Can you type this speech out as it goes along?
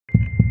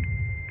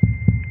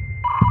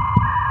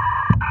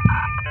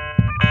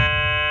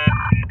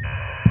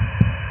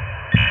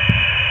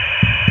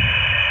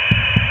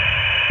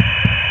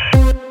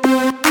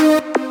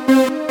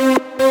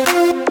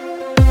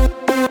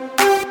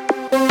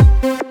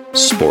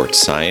sports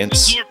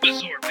science, and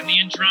the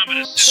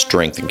Andromedas,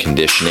 strength and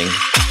conditioning,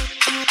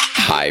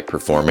 high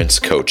performance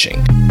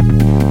coaching.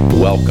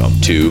 Welcome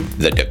to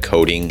the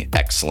Decoding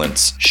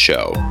Excellence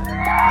Show.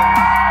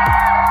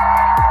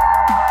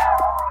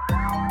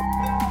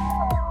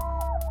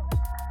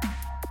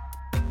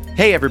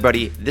 Hey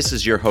everybody, this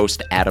is your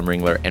host Adam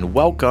Ringler, and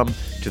welcome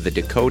to the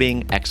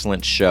Decoding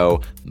Excellence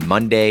Show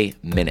Monday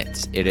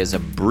Minutes. It is a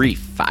brief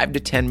 5 to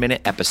 10 minute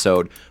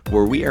episode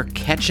where we are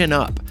catching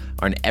up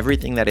on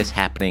everything that is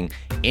happening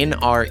in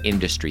our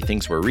industry,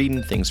 things we're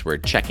reading, things we're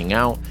checking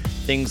out,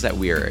 things that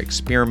we are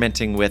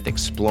experimenting with,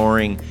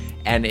 exploring,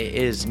 and it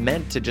is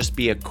meant to just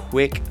be a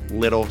quick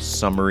little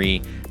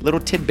summary, little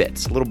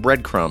tidbits, little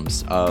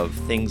breadcrumbs of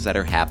things that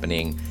are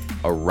happening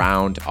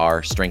around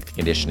our strength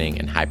conditioning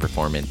and high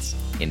performance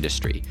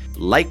industry.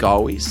 Like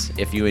always,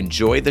 if you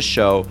enjoy the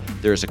show,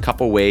 there's a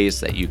couple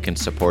ways that you can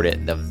support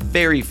it. The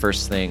very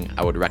first thing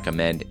I would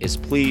recommend is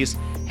please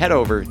head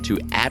over to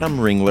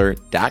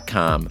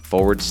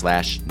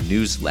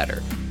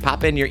adamringler.com/newsletter.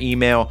 Pop in your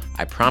email.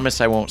 I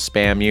promise I won't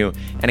spam you.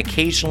 And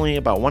occasionally,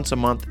 about once a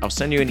month, I'll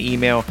send you an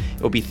email.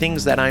 It'll be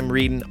things that I'm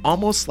reading,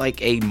 almost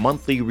like a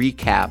monthly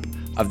recap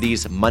of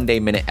these Monday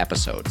Minute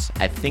episodes.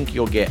 I think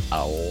you'll get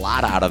a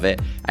lot out of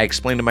it. I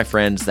explained to my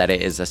friends that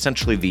it is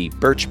essentially the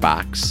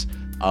Birchbox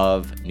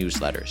of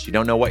newsletters. You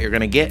don't know what you're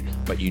going to get,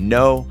 but you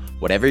know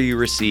whatever you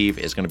receive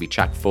is going to be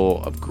chock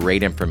full of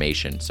great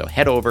information. So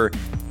head over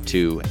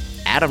to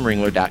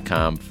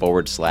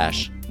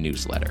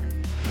adamringler.com/newsletter.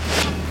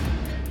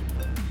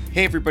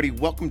 Hey everybody,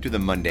 welcome to the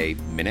Monday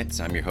Minutes.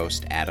 I'm your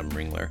host, Adam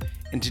Ringler,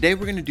 and today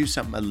we're going to do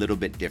something a little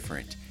bit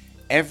different.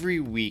 Every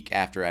week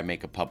after I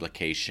make a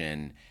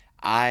publication,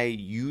 I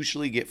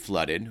usually get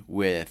flooded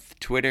with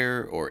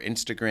Twitter or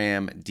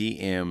Instagram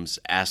DMs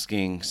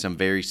asking some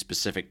very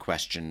specific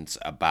questions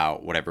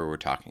about whatever we're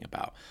talking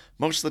about.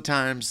 Most of the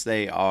times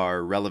they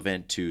are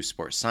relevant to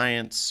sports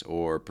science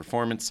or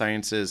performance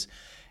sciences.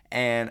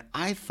 And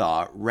I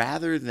thought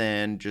rather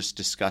than just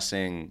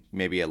discussing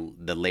maybe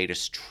the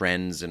latest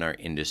trends in our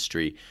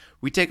industry,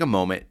 we take a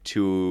moment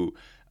to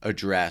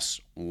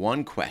address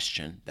one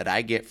question that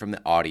I get from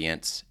the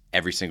audience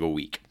every single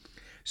week.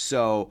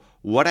 So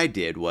what I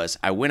did was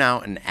I went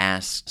out and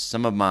asked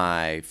some of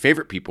my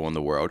favorite people in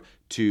the world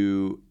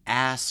to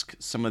ask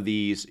some of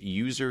these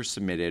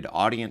user-submitted,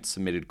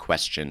 audience-submitted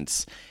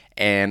questions.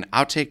 And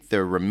I'll take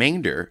the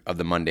remainder of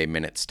the Monday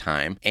Minutes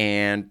time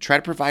and try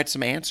to provide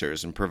some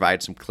answers and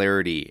provide some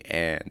clarity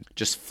and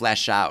just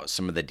flesh out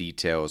some of the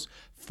details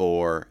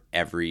for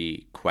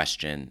every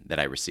question that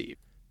I receive.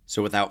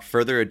 So without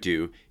further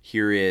ado,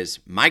 here is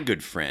my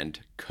good friend,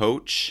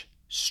 Coach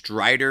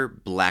Strider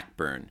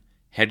Blackburn,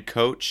 head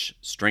coach,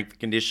 strength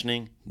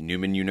conditioning,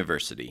 Newman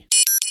University.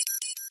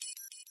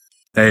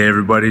 Hey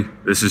everybody,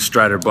 this is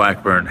Strider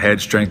Blackburn, head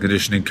strength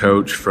conditioning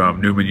coach from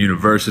Newman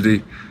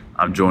University.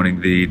 I'm joining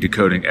the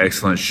Decoding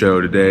Excellence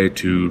show today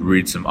to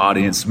read some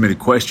audience submitted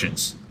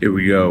questions. Here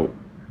we go.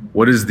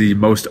 What is the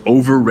most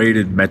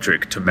overrated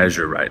metric to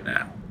measure right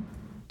now?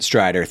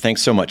 Strider,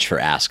 thanks so much for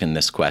asking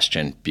this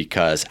question,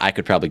 because I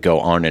could probably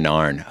go on and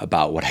on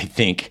about what I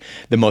think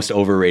the most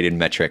overrated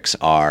metrics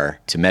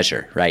are to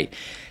measure, right?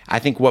 I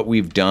think what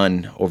we've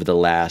done over the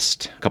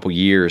last couple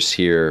years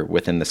here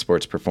within the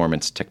sports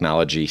performance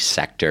technology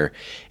sector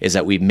is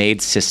that we've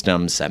made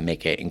systems that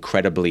make it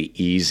incredibly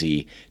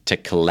easy to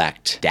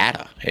collect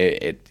data.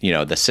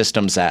 The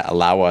systems that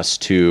allow us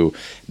to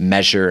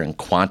measure and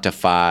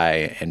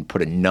quantify and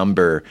put a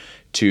number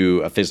to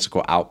a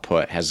physical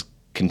output has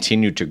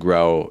continued to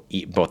grow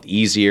both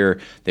easier.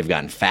 They've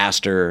gotten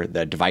faster.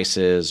 The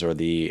devices or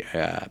the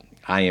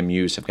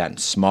IMUs have gotten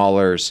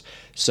smaller.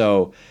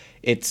 So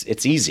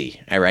it's easy,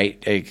 all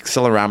right?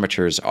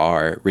 Accelerometers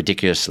are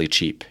ridiculously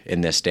cheap in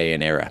this day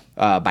and era.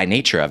 By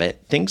nature of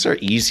it, things are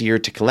easier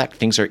to collect.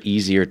 Things are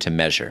easier to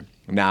measure.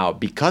 Now,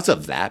 because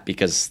of that,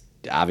 because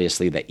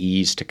obviously the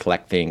ease to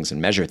collect things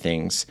and measure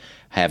things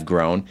have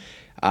grown,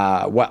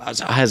 what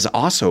has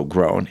also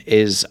grown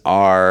is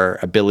our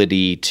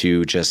ability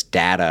to just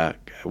data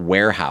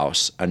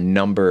warehouse a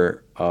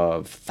number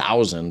of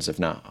thousands, if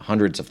not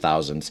hundreds of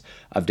thousands,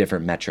 of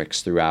different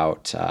metrics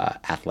throughout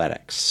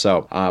athletics.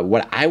 So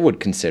what I would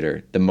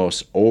consider the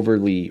most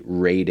overly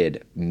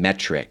rated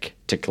metric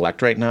to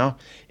collect right now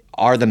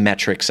are the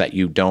metrics that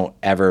you don't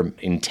ever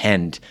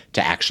intend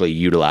to actually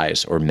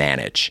utilize or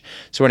manage.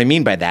 So what I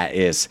mean by that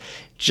is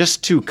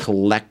just to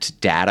collect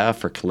data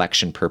for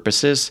collection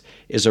purposes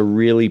is a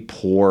really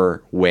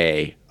poor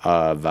way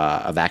of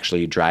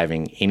actually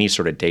driving any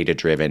sort of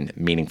data-driven,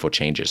 meaningful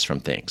changes from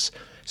things.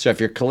 So if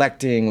you're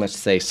collecting, let's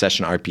say,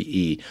 session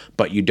RPE,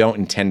 but you don't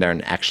intend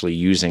on actually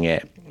using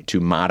it to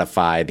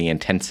modify the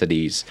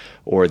intensities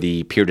or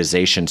the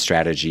periodization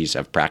strategies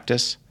of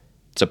practice,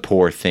 it's a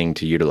poor thing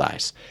to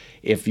utilize.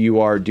 If you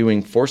are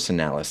doing force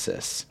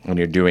analysis, when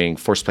you're doing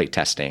force plate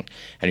testing,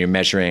 and you're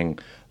measuring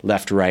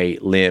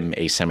left-right limb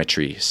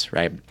asymmetries,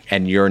 right,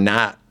 and you're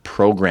not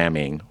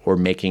programming or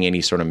making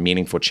any sort of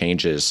meaningful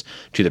changes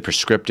to the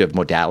prescriptive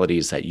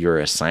modalities that you're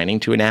assigning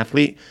to an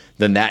athlete,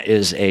 then that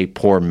is a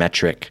poor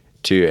metric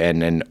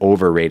and an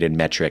overrated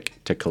metric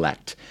to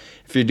collect.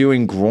 If you're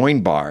doing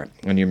groin bar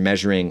and you're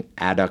measuring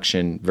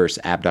adduction versus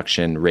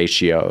abduction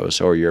ratios,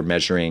 or you're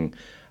measuring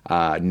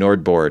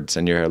Nord boards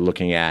and you're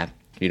looking at,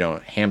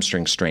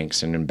 hamstring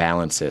strengths and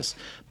imbalances,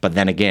 but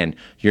then again,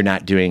 you're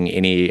not doing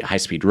any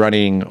high-speed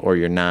running, or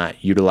you're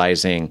not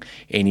utilizing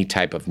any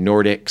type of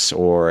Nordics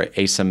or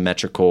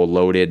asymmetrical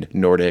loaded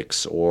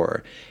Nordics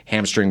or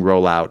hamstring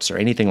rollouts or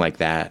anything like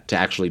that to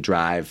actually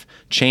drive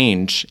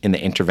change in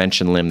the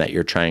intervention limb that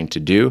you're trying to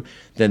do,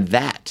 then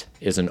that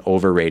is an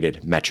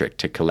overrated metric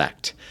to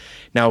collect.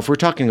 Now, if we're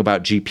talking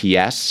about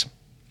GPS,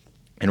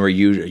 and we're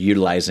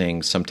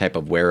utilizing some type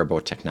of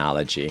wearable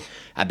technology,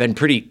 I've been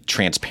pretty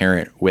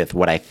transparent with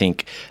what I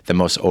think the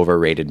most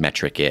overrated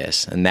metric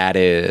is. And that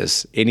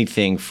is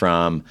anything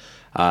from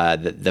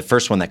the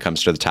first one that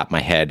comes to the top of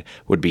my head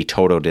would be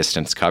total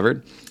distance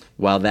covered.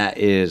 While that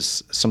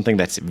is something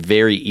that's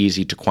very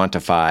easy to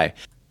quantify,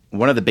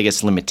 one of the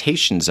biggest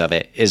limitations of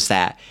it is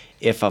that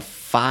if a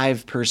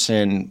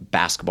 5-person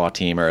basketball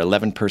team or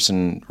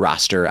 11-person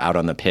roster out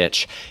on the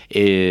pitch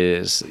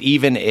is,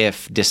 even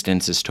if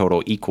distance is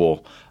total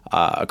equal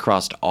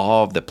across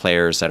all of the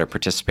players that are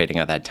participating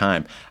at that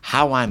time,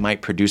 how I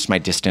might produce my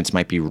distance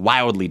might be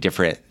wildly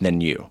different than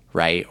you,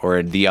 right?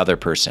 Or the other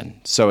person.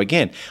 So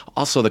again,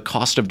 also the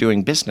cost of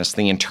doing business,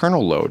 the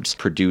internal loads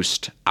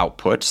produced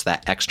outputs,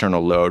 that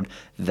external load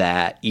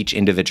that each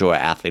individual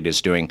athlete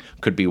is doing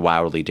could be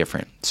wildly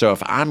different. So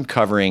if I'm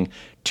covering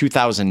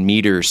 2,000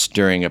 meters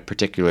during a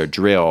particular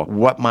drill,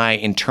 what my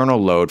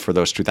internal load for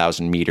those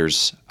 2,000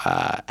 meters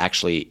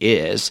actually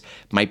is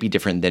might be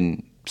different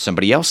than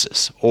somebody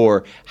else's,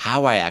 or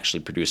how I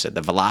actually produce it,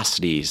 the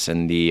velocities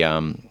and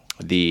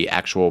the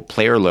actual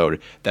player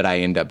load that I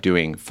end up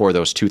doing for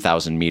those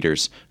 2,000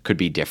 meters could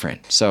be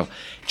different. So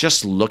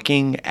just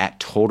looking at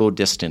total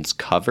distance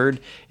covered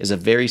is a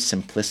very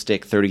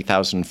simplistic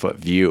 30,000 foot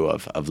view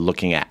of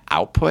looking at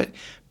output,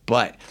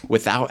 but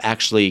without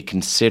actually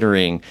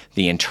considering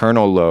the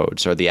internal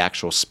loads or the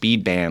actual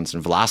speed bands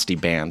and velocity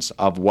bands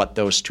of what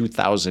those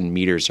 2,000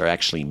 meters are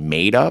actually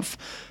made of.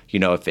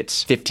 If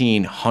it's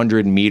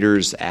 1,500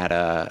 meters at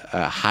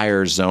a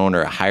higher zone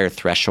or a higher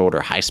threshold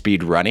or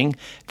high-speed running,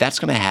 that's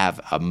going to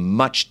have a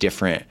much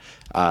different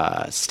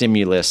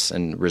stimulus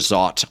and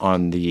result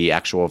on the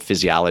actual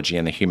physiology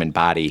in the human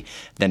body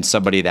than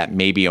somebody that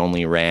maybe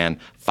only ran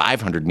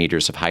 500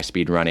 meters of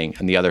high-speed running,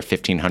 and the other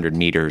 1,500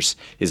 meters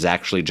is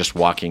actually just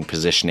walking,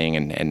 positioning,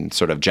 and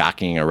sort of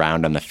jockeying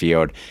around on the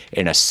field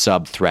in a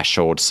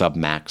sub-threshold,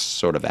 sub-max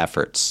sort of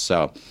efforts.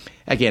 So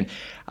again,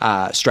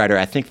 Strider,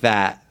 I think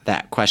that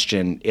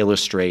question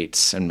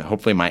illustrates, and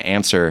hopefully my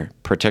answer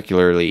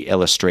particularly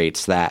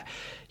illustrates that,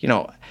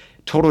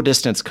 total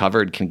distance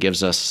covered can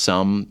give us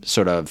some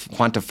sort of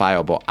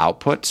quantifiable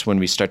outputs when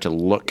we start to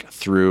look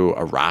through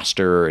a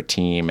roster or a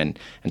team and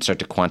start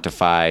to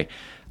quantify,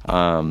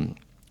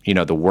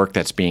 the work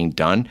that's being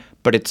done.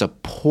 But it's a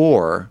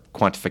poor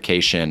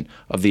quantification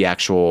of the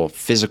actual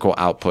physical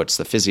outputs,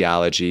 the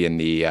physiology and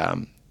the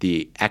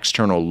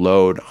external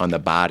load on the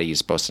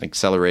bodies, both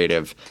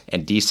accelerative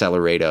and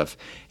decelerative,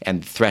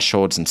 and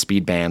thresholds and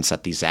speed bands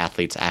that these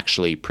athletes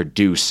actually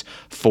produce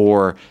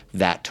for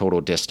that total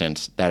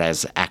distance that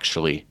is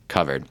actually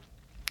covered.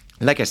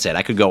 Like I said,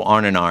 I could go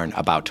on and on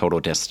about total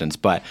distance,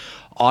 but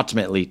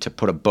ultimately, to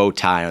put a bow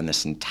tie on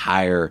this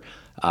entire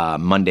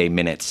Monday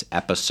Minutes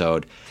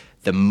episode,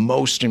 the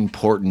most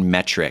important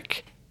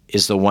metric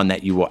is the one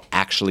that you will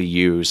actually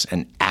use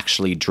and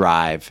actually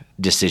drive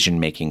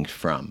decision-making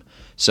from.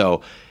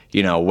 So,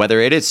 whether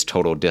it is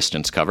total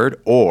distance covered,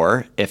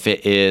 or if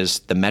it is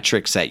the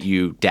metrics that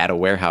you data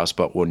warehouse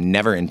but will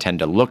never intend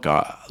to look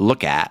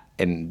at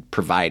and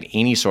provide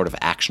any sort of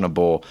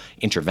actionable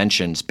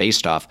interventions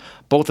based off,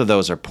 both of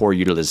those are poor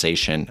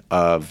utilization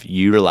of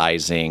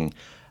utilizing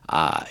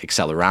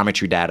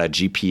accelerometry data,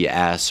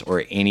 GPS,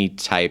 or any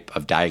type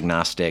of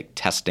diagnostic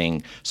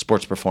testing,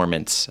 sports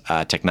performance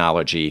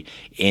technology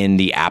in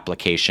the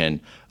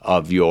application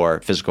of your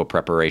physical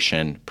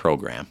preparation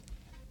program.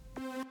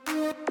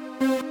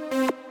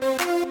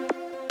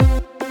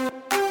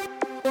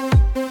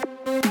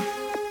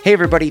 Hey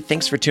everybody,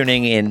 thanks for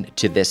tuning in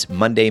to this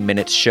Monday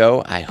Minutes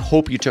show. I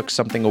hope you took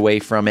something away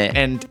from it.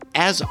 And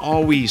as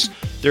always,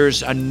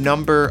 there's a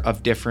number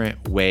of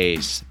different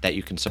ways that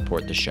you can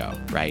support the show,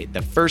 right?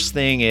 The first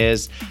thing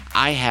is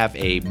I have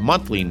a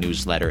monthly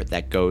newsletter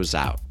that goes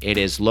out. It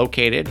is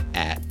located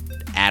at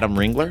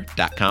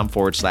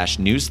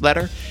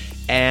adamringler.com/newsletter.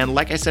 And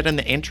like I said in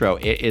the intro,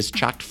 it is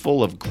chock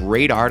full of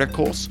great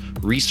articles,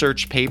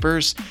 research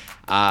papers,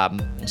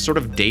 sort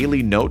of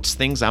daily notes,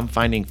 things I'm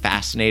finding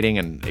fascinating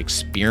and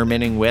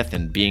experimenting with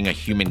and being a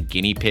human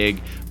guinea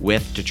pig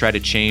with to try to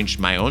change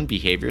my own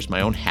behaviors, my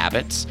own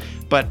habits,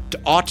 but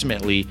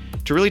ultimately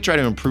to really try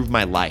to improve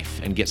my life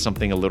and get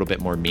something a little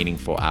bit more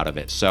meaningful out of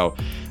it. So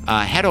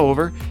head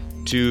over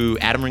to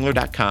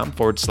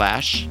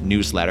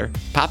adamringler.com/newsletter,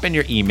 pop in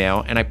your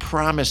email, and I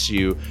promise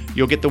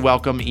you'll get the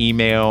welcome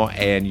email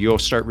and you'll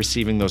start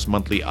receiving those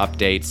monthly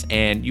updates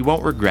and you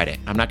won't regret it.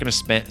 I'm not going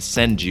to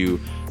send you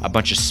a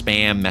bunch of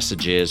spam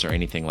messages or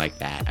anything like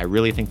that. I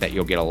really think that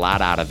you'll get a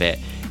lot out of it,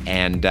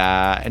 and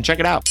check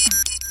it out.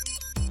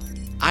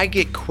 I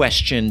get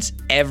questions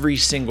every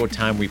single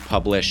time we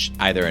publish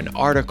either an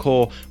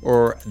article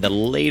or the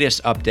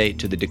latest update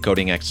to the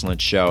Decoding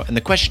Excellence show. And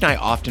the question I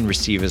often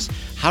receive is,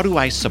 how do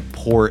I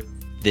support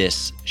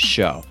this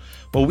show?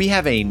 Well, we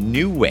have a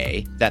new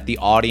way that the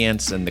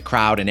audience and the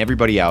crowd and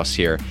everybody else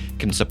here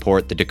can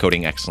support the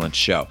Decoding Excellence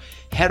show.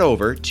 Head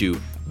over to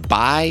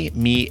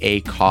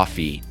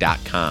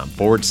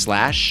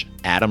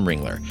buymeacoffee.com/Adam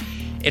Ringler.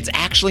 It's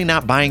actually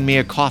not buying me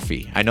a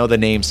coffee. I know the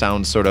name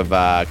sounds sort of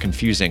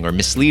confusing or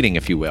misleading,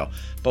 if you will.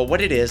 But what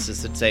it is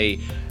it's a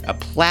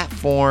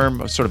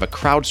platform, sort of a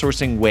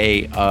crowdsourcing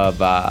way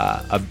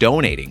of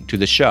donating to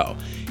the show.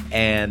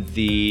 And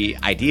the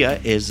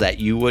idea is that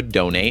you would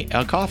donate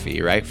a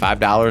coffee, right? $5,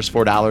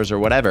 $4, or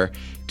whatever,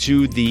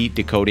 to the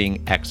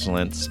Decoding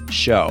Excellence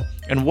show.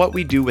 And what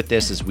we do with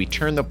this is we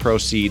turn the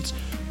proceeds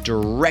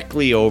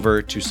directly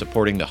over to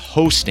supporting the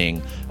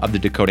hosting of the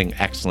Decoding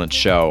Excellence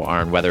show,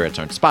 whether it's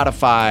on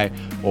Spotify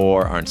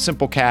or on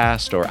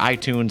Simplecast or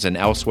iTunes and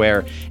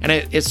elsewhere. And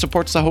it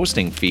supports the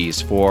hosting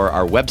fees for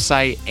our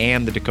website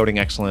and the Decoding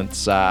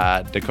Excellence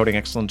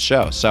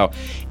show. So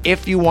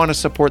if you want to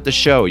support the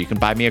show, you can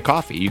buy me a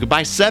coffee. You can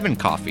buy 7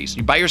 coffees.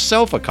 You buy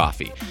yourself a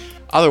coffee.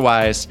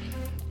 Otherwise,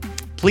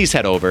 please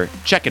head over,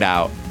 check it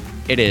out.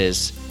 It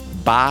is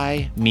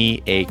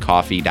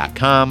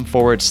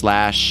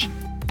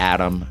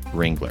buymeacoffee.com/Adam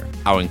Ringler.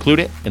 I'll include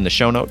it in the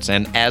show notes.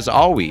 And as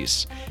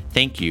always,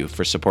 thank you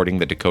for supporting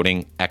the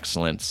Decoding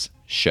Excellence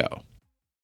show.